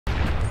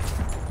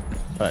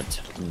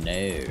But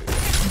no.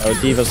 Oh,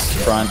 Diva's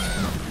front.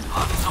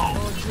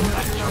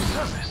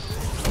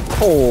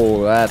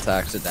 Oh, that's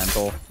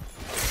accidental.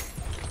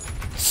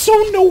 So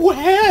no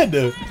head!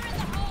 Get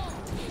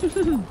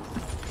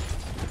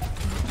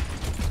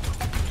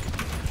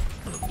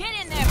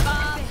in there,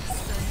 Bob!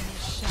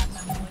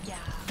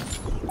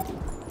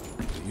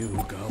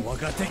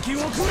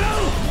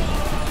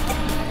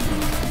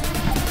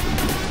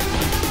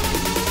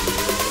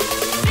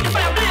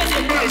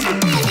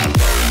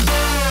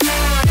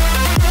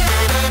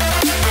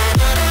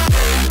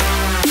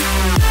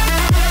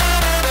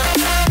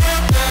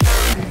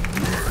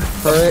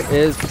 Her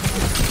is...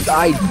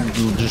 I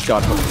just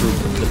got hooked through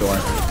the door.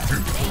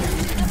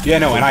 Yeah,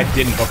 no, and I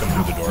didn't hook him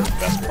through the door, the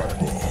best part.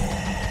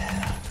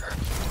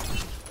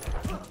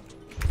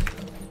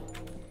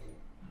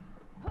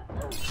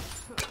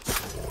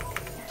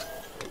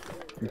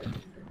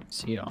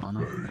 See it on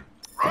him.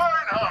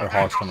 Our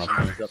hog's coming up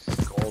here. Up the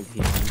gold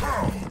here.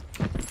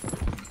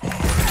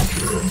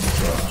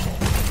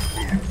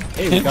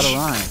 Hey, we got a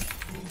rhyme.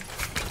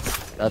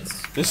 That's...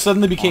 This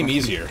suddenly became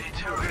easier.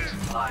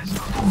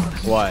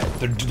 What?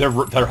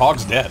 Their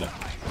hog's dead.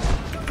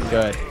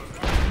 Good.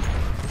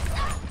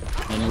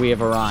 And we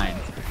have a Rhine.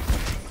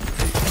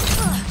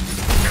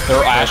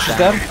 Their Ash is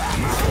dead?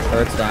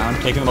 Turret's down.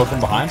 Taking them out from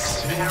behind?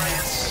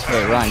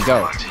 Hey, Ryan,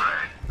 go.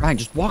 Ryan,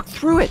 just walk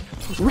through it.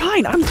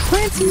 Ryan, I'm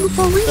trancing you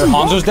for a reason. Their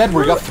Hanzo's dead?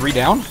 We got 3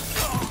 down?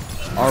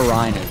 Our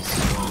Ryan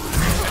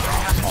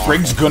is...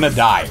 Brig's gonna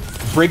die.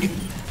 Brig...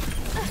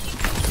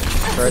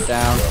 Turret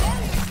down.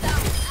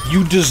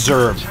 You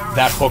deserved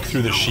that hook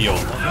through the shield.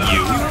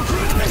 You.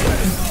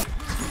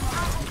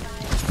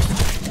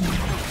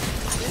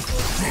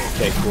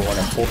 Okay, cool. I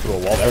got pulled through a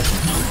wall there.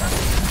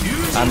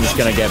 I'm just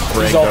gonna get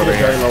Brig He's all over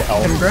very here. low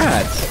health.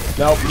 Congrats.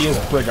 No, he has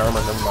Brig armor,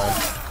 never mind.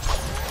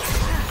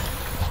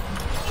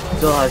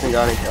 Still hasn't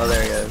got any. Oh,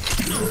 there he is.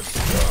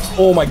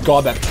 Oh my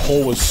god, that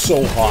pull was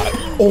so hot.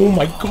 Oh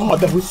my god,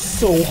 that was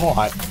so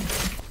hot.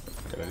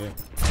 Good idea.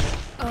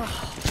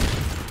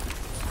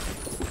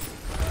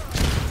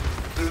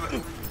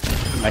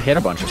 I hit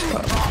a bunch of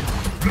stuff.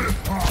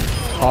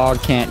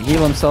 Hog can't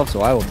heal himself,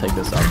 so I will take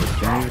this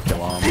opportunity to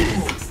kill him.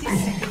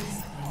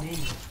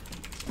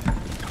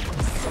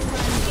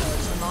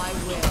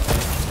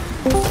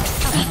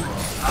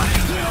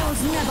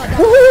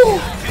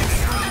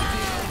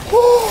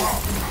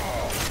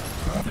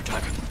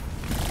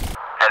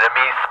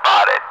 Enemy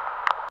spotted.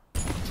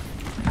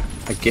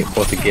 I get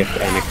both a gift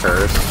and a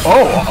curse.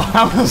 Oh,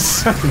 that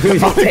was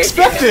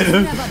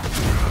unexpected.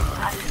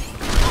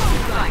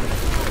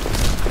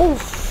 Oh,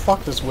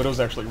 fuck, this Widow's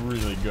actually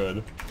really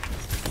good.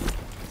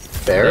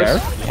 Bears?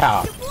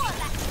 Yeah.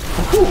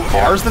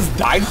 Ours that's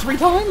died 3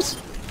 times?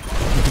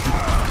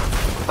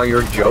 Oh,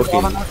 you're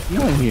joking. I'm not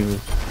healing you.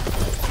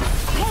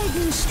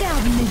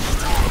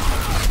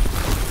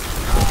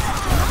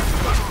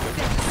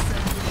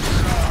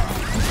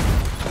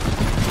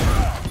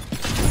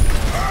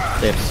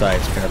 They have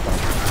sights, careful.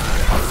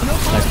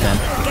 Nice 10.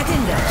 Get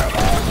in there.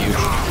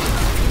 Huge.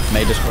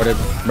 May discorded.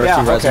 Mercy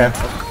Yeah, resin. okay.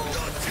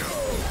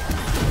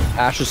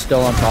 Ash is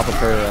still on top of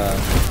her,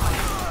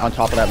 on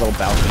top of that little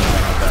balcony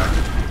right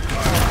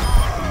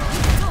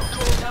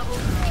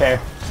there. Okay.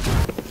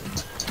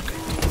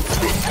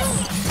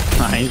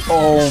 Nice.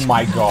 Oh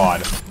my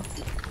god.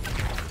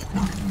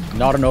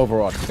 Not an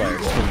Overwatch player,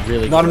 just a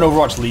really Not an cool.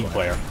 Overwatch League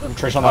player.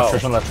 Trace on left,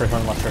 trace on left, trace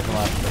on left, trace on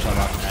left, trace on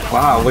left.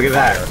 Wow, look at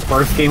that.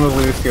 First game of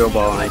Lucio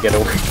Ball and I get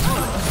away.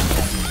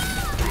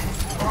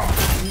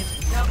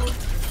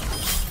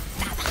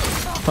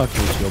 Fuck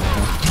you, shield.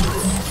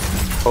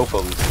 Hope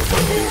of Lucio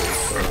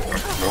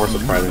Ball. More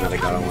surprising that I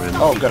got a win.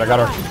 Oh good, I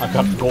got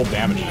gold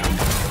damage now.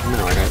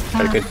 No, I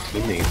got a good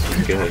teammate.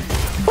 It's good.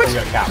 We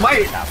got cap.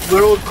 My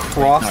little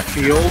cross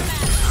field.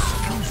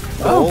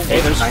 Oh,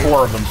 hey, there's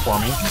 4 of them for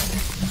me.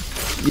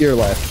 You're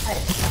left.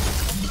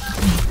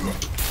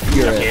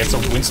 You're Okay, it. it's a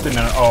Winston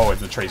and oh,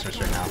 it's a Tracer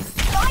right now.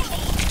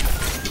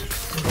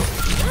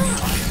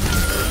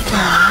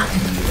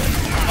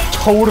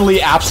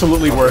 Totally,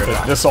 absolutely worth it.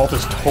 This ult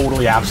is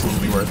totally,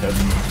 absolutely worth it.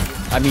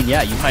 I mean,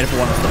 yeah, you might have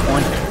won us the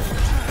point.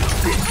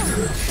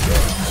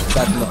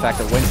 Aside from the fact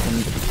that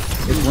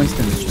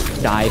Winston is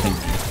just diving.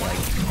 Like,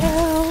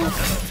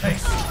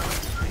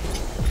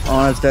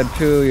 oh, it's dead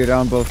too. You're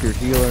down both your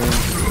healers.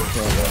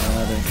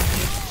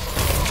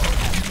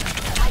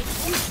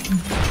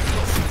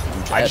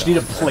 I just need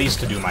a place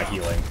to do my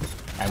healing.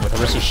 And with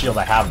Arissa's shield,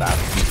 I have that.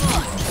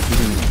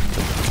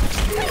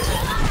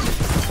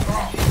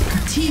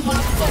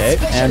 Okay,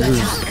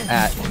 Andrew's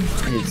at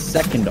his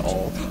second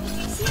ult.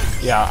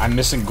 Yeah, I'm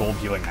missing gold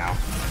healing now.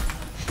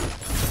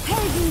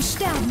 Helden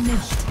sterben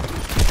nicht.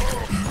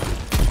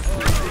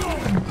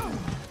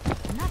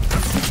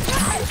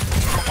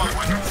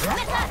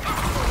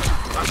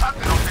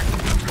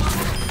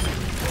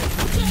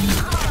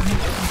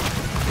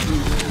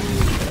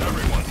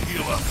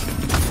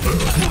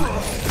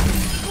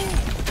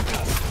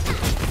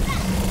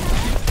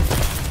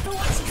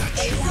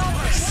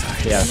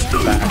 Yeah,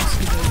 facts.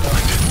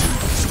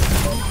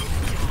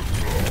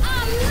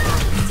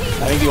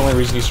 I think the only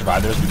reason he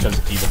survived there is because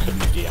Eva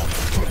couldn't DM.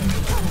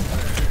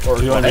 Or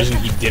the only reason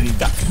he didn't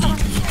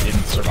he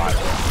didn't survive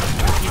there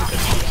was Eva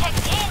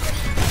couldn't DM.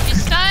 You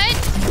stunned?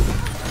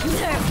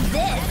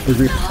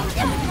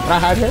 Can I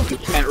hide here?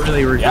 Can't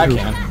really review. Yeah, I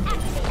can.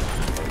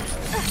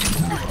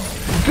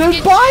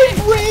 Goodbye,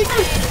 Brig!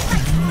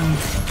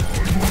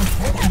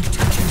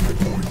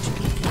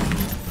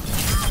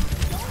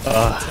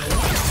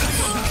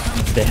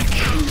 Thick.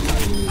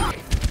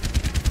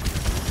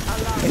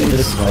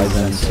 This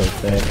Ryzen's so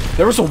thick.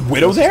 There was a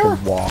widow there?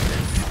 Walk.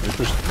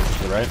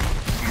 Right?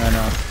 I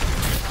know.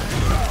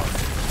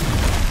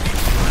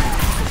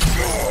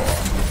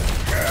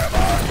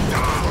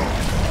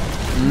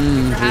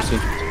 Juicy.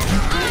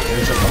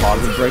 There's just a hog.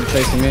 Brig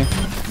chasing me.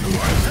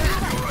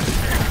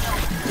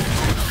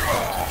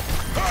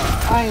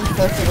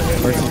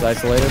 Person's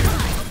isolated.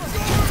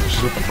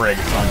 She's with the brig,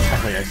 so I'm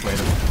technically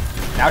isolated.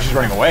 Now she's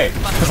running away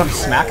because I'm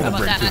smacking the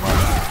brig too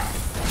much.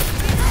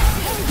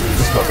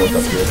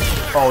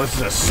 Oh, this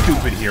is a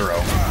stupid hero.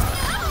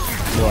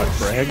 What,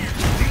 Brig?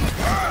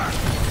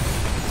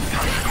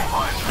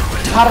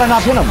 How did I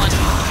not hit him?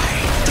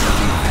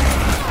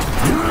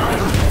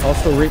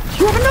 Also, you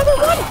have another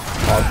one!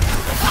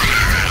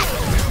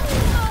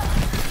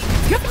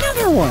 You have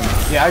another one!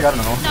 Yeah, I got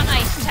another one.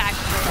 Nice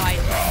tactical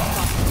ride.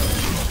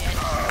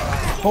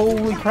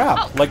 Holy crap.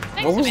 Oh, Like,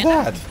 thanks, what was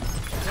Amanda. that?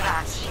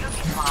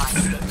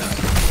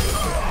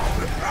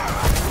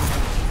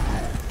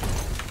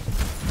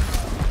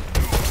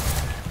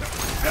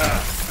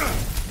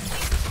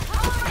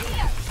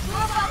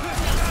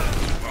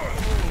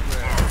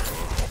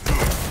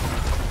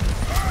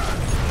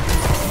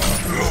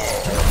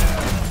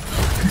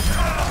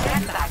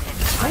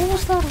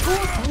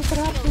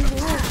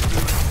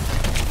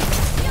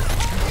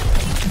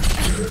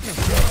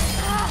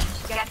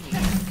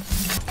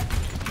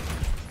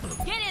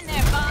 Get in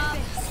there, Bob.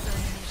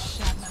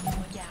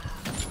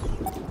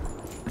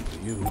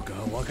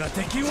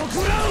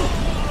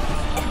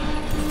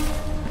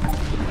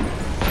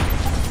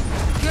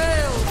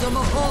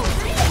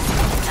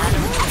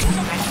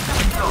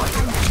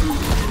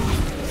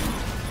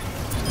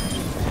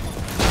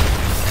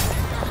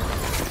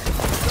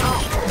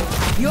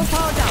 You're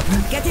powered up.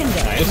 Get in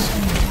there. Nice.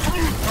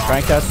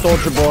 Crank that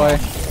soldier boy.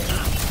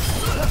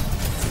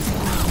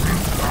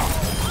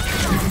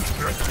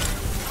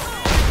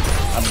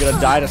 I'm gonna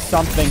die to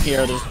something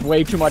here. There's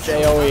way too much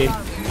AoE.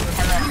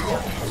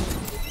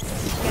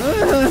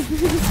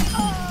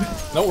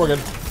 No, we're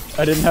good.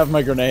 I didn't have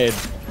my grenade.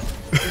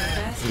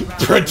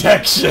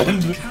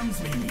 Protection!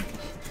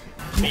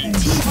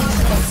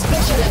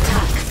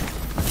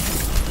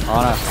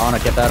 Ana,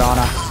 get that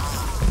Ana.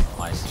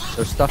 Nice.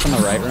 There's stuff in the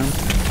right room.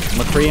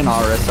 McCree and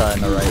Arissa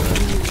in the right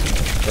room.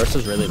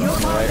 Arissa's really low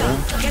in the right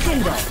room. Get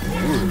in there.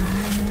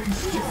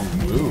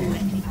 Ooh.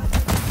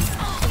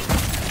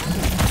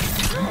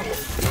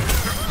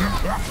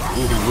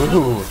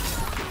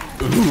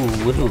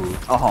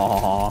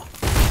 Aww.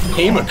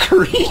 Hey,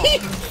 McCree!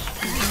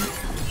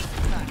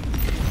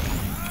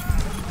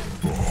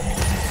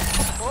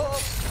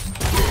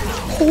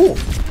 Oh!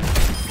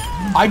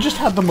 I just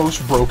had the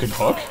most broken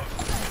hook.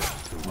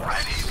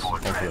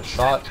 Hopefully a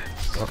shot.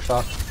 Hook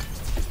shot.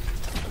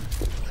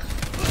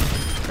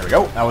 There we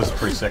go. That was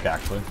pretty sick,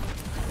 actually.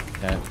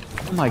 Okay.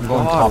 Oh my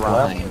Going god, top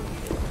left. Ryan.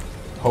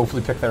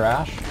 Hopefully pick their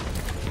ash.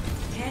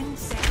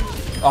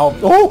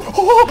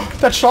 Oh!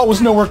 That shot was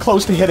nowhere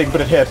close to hitting,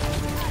 but it hit.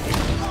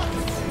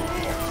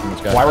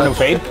 Why were no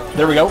fade?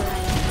 There we go.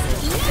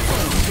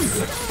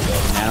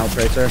 Nano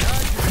tracer.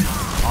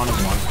 On his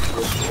one.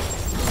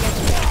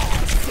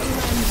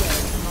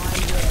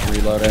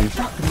 Reloading.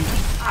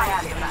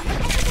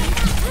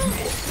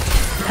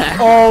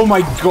 Oh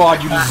my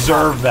god, you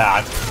deserve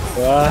that.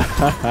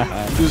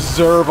 You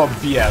deserve a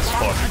BS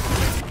hook.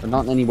 But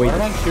not in any way. Why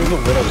did I hear the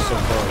widow so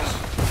close?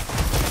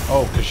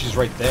 Oh, because she's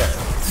right there.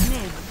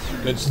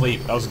 Good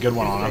sleep. That was a good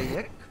one,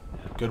 Anna.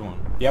 Good one.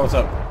 Yeah, what's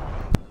up?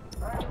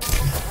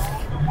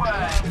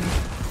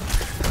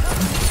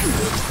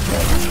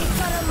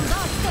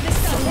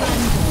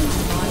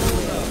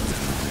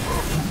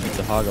 It's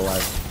a hog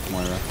alive,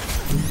 Moira.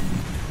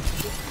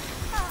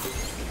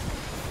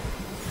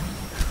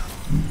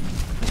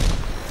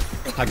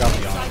 I got the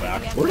Anna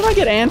back. Where did I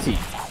get anti?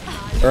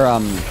 Or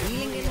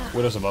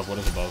Widow's above,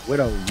 Widow's above.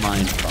 Widow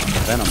Mind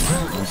Venom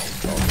Mind.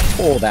 What's it called?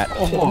 Oh, that.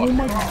 Oh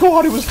my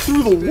god, it was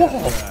through the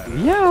wall!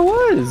 Yeah, it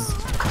was.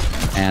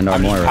 And our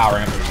I'm just Moira.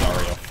 powering up the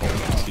Zarya full,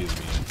 excuse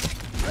me.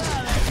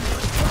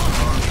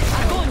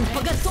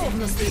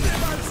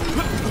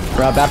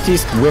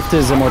 Baptiste whiffed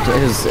his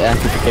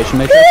amplification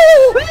matrix.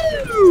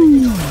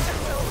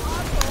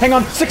 Hang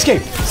on, 6k!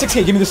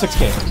 6k, give me the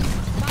 6k!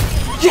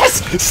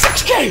 Yes!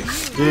 6k!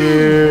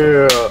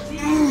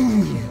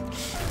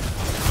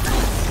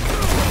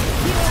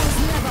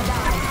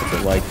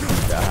 It like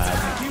that.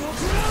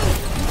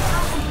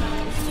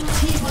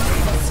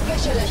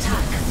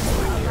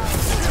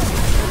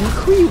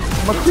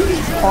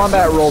 McCree's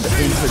combat rolled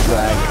into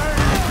dragon.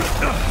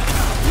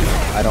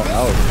 I don't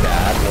know,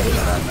 Dad. What is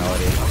that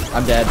melody?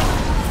 I'm dead.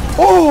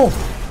 Oh!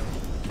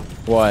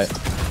 What?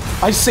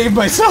 I saved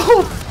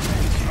myself!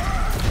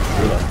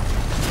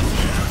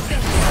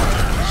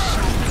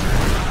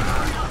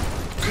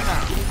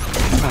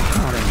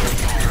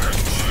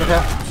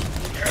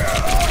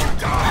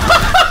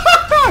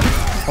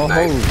 Oh,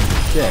 holy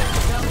shit.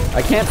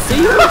 I can't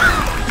see you! I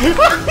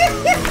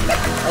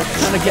was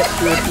trying to get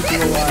through it to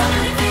you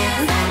alive.